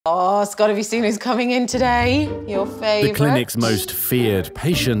Oh, Scott, have you seen who's coming in today? Your favourite? The clinic's most feared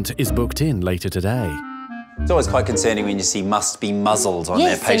patient is booked in later today. It's always quite concerning when you see "must be muzzled" on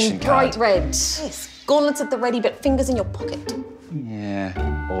their patient card. Bright red. Yes, gauntlets at the ready, but fingers in your pocket.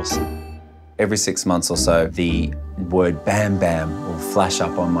 Yeah, awesome. Every 6 months or so, the word "bam bam" will flash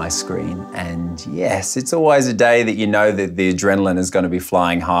up on my screen, and yes, it's always a day that you know that the adrenaline is going to be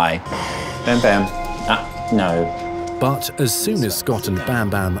flying high. Bam bam. No. But as soon as Scott and Bam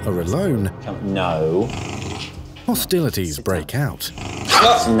Bam are alone, No. hostilities break out.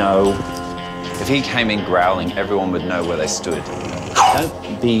 No. If he came in growling, everyone would know where they stood.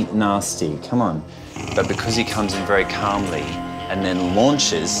 Don't be nasty, come on. But because he comes in very calmly and then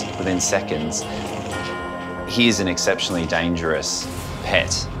launches within seconds, he is an exceptionally dangerous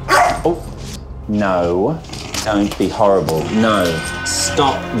pet. Oh, no. Don't be horrible. No.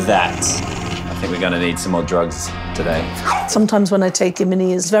 Stop that. I think we're going to need some more drugs today. Sometimes when I take him in,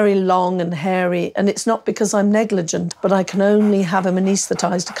 he is very long and hairy, and it's not because I'm negligent, but I can only have him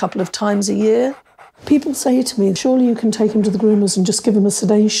anaesthetised a couple of times a year. People say to me, surely you can take him to the groomers and just give him a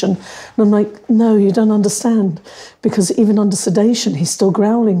sedation. And I'm like, no, you don't understand. Because even under sedation, he's still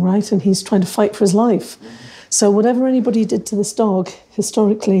growling, right? And he's trying to fight for his life. So whatever anybody did to this dog,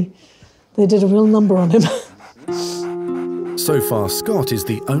 historically, they did a real number on him. So far, Scott is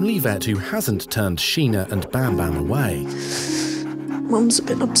the only vet who hasn't turned Sheena and Bam Bam away. Mum's a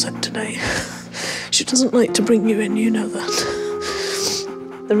bit upset today. She doesn't like to bring you in, you know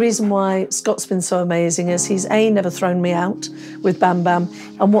that. The reason why Scott's been so amazing is he's A, never thrown me out with Bam Bam,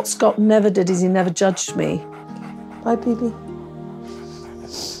 and what Scott never did is he never judged me. Bye, BB.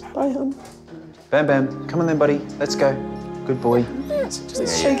 Bye, hon. Bam Bam, come on then, buddy. Let's go. Good boy.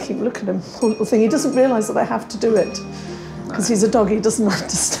 He's shaking, look at him, poor little thing. He doesn't realise that I have to do it. Because he's a dog, he doesn't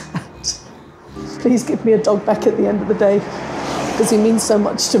understand. Please give me a dog back at the end of the day, because he means so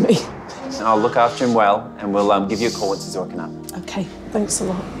much to me. I'll look after him well, and we'll give you a call once he's woken up. Okay, thanks a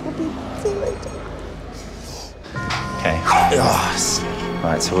lot. See you later. Okay.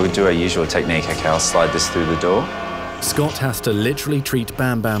 Right, so we'll do our usual technique. Okay, I'll slide this through the door. Scott has to literally treat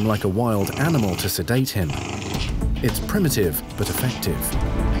Bam Bam like a wild animal to sedate him. It's primitive, but effective.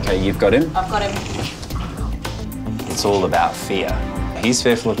 Okay, you've got him? I've got him. It's all about fear. He's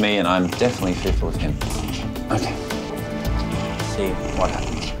fearful of me, and I'm definitely fearful of him. Okay. See what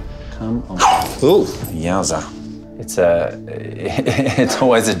happens. Come on. Ooh, yowza. It's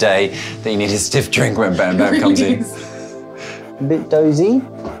always a day that you need a stiff drink when Bam Bam comes in. A bit dozy.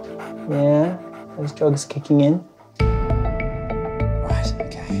 Yeah, those drugs kicking in. Right,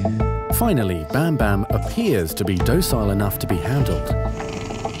 okay. Finally, Bam Bam appears to be docile enough to be handled.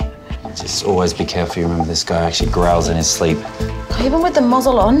 Just always be careful. You remember, this guy actually growls in his sleep. Even with the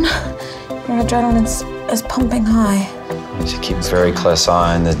muzzle on, your adrenaline is pumping high. We should keep a very close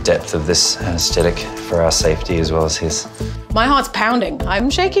eye on the depth of this anaesthetic for our safety as well as his. My heart's pounding. I'm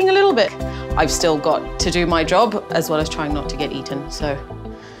shaking a little bit. I've still got to do my job as well as trying not to get eaten, so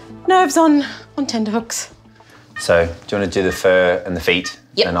nerves on tenterhooks. So, do you want to do the fur and the feet?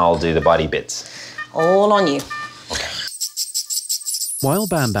 Yep. And I'll do the bitey bits. All on you. While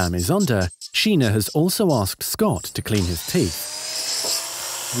Bam Bam is under, Sheena has also asked Scott to clean his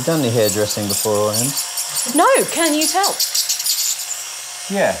teeth. Have you done the hairdressing before, him? No, can you tell?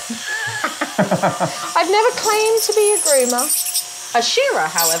 Yeah. I've never claimed to be a groomer. A shearer,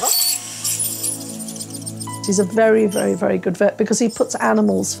 however. He's a very, very, very good vet because he puts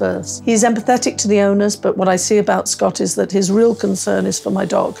animals first. He's empathetic to the owners, but what I see about Scott is that his real concern is for my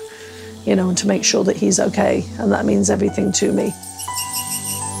dog, you know, and to make sure that he's okay, and that means everything to me.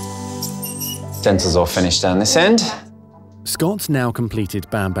 Dental's all finished down this end. Scott's now completed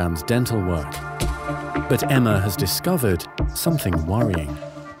Bam Bam's dental work, but Emma has discovered something worrying.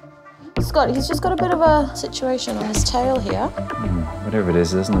 Scott, he's just got a bit of a situation on his tail here. Whatever it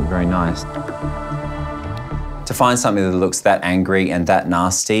doesn't look very nice. To find something that looks that angry and that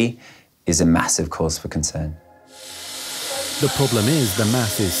nasty is a massive cause for concern. The problem is the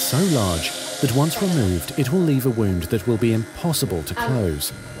mass is so large that once removed, it will leave a wound that will be impossible to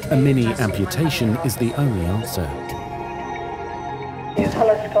close. A mini amputation is the only answer.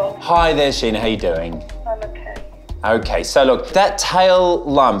 Hello, Scott. Hi there, Sheena. How you doing? I'm okay. Okay, so look, that tail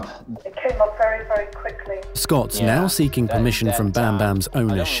lump. It came up very, very quickly. Scott's now seeking permission from Bam Bam's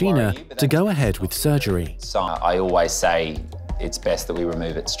owner, Sheena, to go ahead with surgery. So I always say it's best that we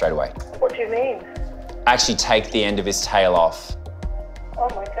remove it straight away. What do you mean? Actually take the end of his tail off. Oh,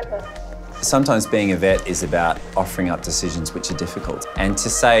 my goodness. Sometimes being a vet is about offering up decisions which are difficult. And to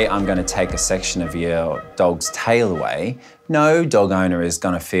say, I'm going to take a section of your dog's tail away, no dog owner is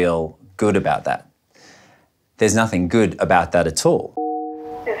going to feel good about that. There's nothing good about that at all.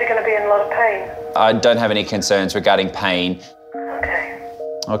 Is he going to be in a lot of pain? I don't have any concerns regarding pain. Okay.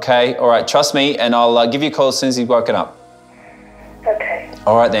 Okay, all right, trust me, and I'll give you a call as soon as he's woken up. Okay.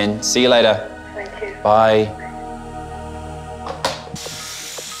 All right then, see you later. Thank you. Bye.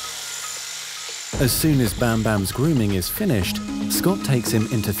 As soon as Bam Bam's grooming is finished, Scott takes him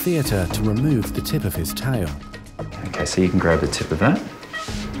into theatre to remove the tip of his tail. Okay, so you can grab the tip of that.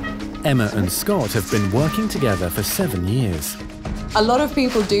 Emma and Scott have been working together for 7 years. A lot of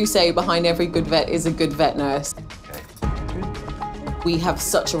people do say behind every good vet is a good vet nurse. We have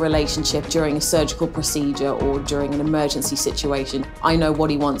such a relationship during a surgical procedure or during an emergency situation. I know what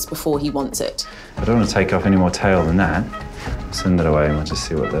he wants before he wants it. I don't want to take off any more tail than that. Send it away and we'll just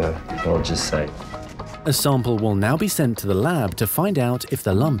see what the pathologists say. A sample will now be sent to the lab to find out if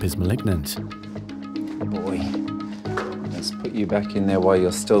the lump is malignant. Boy, let's put you back in there while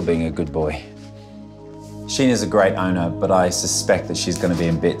you're still being a good boy. Sheena's a great owner, but I suspect that she's going to be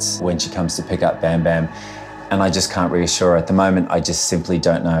in bits when she comes to pick up Bam Bam, and I just can't reassure her. At the moment, I just simply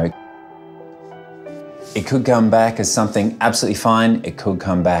don't know. It could come back as something absolutely fine. It could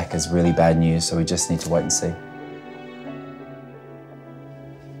come back as really bad news, so we just need to wait and see.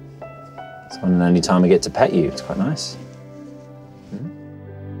 It's one and only time I get to pet you. It's quite nice.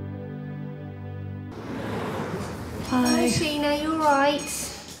 Hi. Sheena, you all right?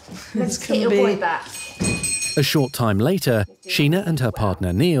 Let's can get your be. boy back. A short time later, Sheena and her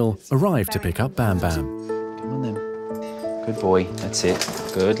partner Neil arrive to pick up Bam Bam. Come on then. Good boy. That's it.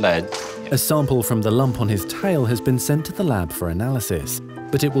 Good lad. A sample from the lump on his tail has been sent to the lab for analysis,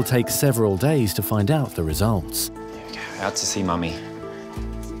 but it will take several days to find out the results. Here we go. Out to see Mummy.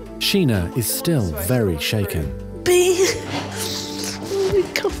 Sheena is still very shaken. B. Oh,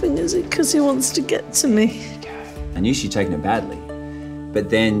 he's coughing, is it? Because he wants to get to me. I knew she'd taken it badly, but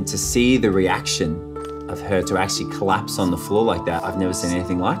then to see the reaction of her to actually collapse on the floor like that, I've never seen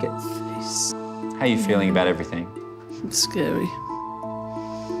anything like it. How are you feeling about everything? It's scary.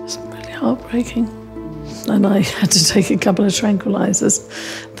 It's really heartbreaking. And I had to take a couple of tranquilizers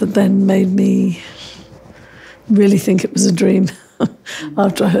that then made me really think it was a dream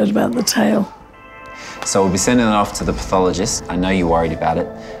after I heard about the tail. So we'll be sending it off to the pathologist. I know you're worried about it,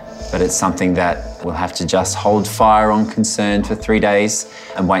 but it's something that we'll have to just hold fire on concern for 3 days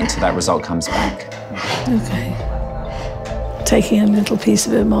and wait until that result comes back. Okay. Taking a little piece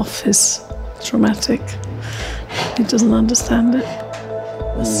of him off is traumatic. He doesn't understand it.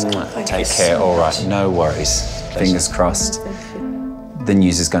 Take care, all right, no worries. Fingers crossed. The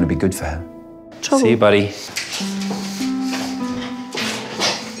news is going to be good for her. Trouble. See you, buddy.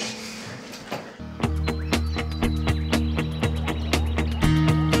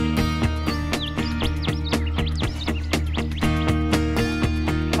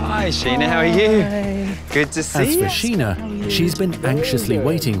 Hi, Sheena, how are you? Hi. Good to see As you. for Sheena, she's been anxiously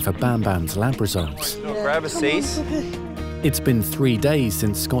waiting for Bam Bam's lab results. Grab a seat. It's been 3 days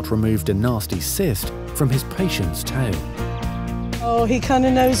since Scott removed a nasty cyst from his patient's tail. Oh, he kind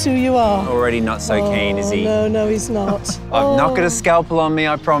of knows who you are. Already not so keen, is he? No, he's not. I've not got a scalpel on me,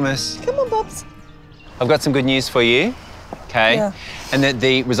 I promise. Come on, Bubs. I've got some good news for you, okay? Yeah. And that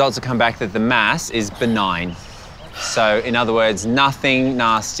the results have come back that the mass is benign. So, in other words, nothing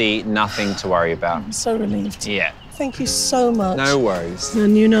nasty, nothing to worry about. I'm so relieved. Yeah. Thank you so much. No worries.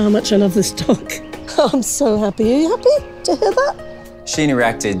 And you know how much I love this dog. I'm so happy. Are you happy to hear that? Sheena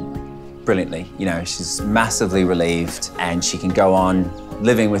reacted brilliantly. You know, she's massively relieved and she can go on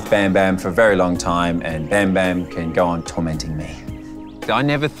living with Bam Bam for a very long time and Bam Bam can go on tormenting me. I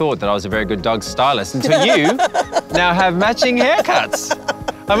never thought that I was a very good dog stylist until you now have matching haircuts.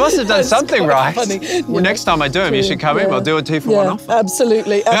 I must have done something right. Funny. Well, next time I do them, you should come in. I'll do a 2-for-1 offer.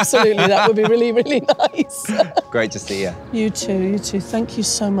 Absolutely. That would be really, really nice. Great to see you. You too. Thank you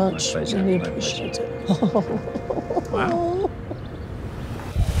so much. pleasure, Really my appreciate it. Wow.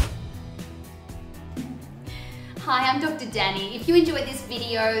 Hi, I'm Dr. Danny. If you enjoyed this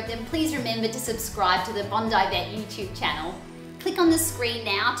video, then please remember to subscribe to the Bondi Vet YouTube channel. Click on the screen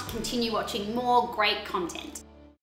now to continue watching more great content.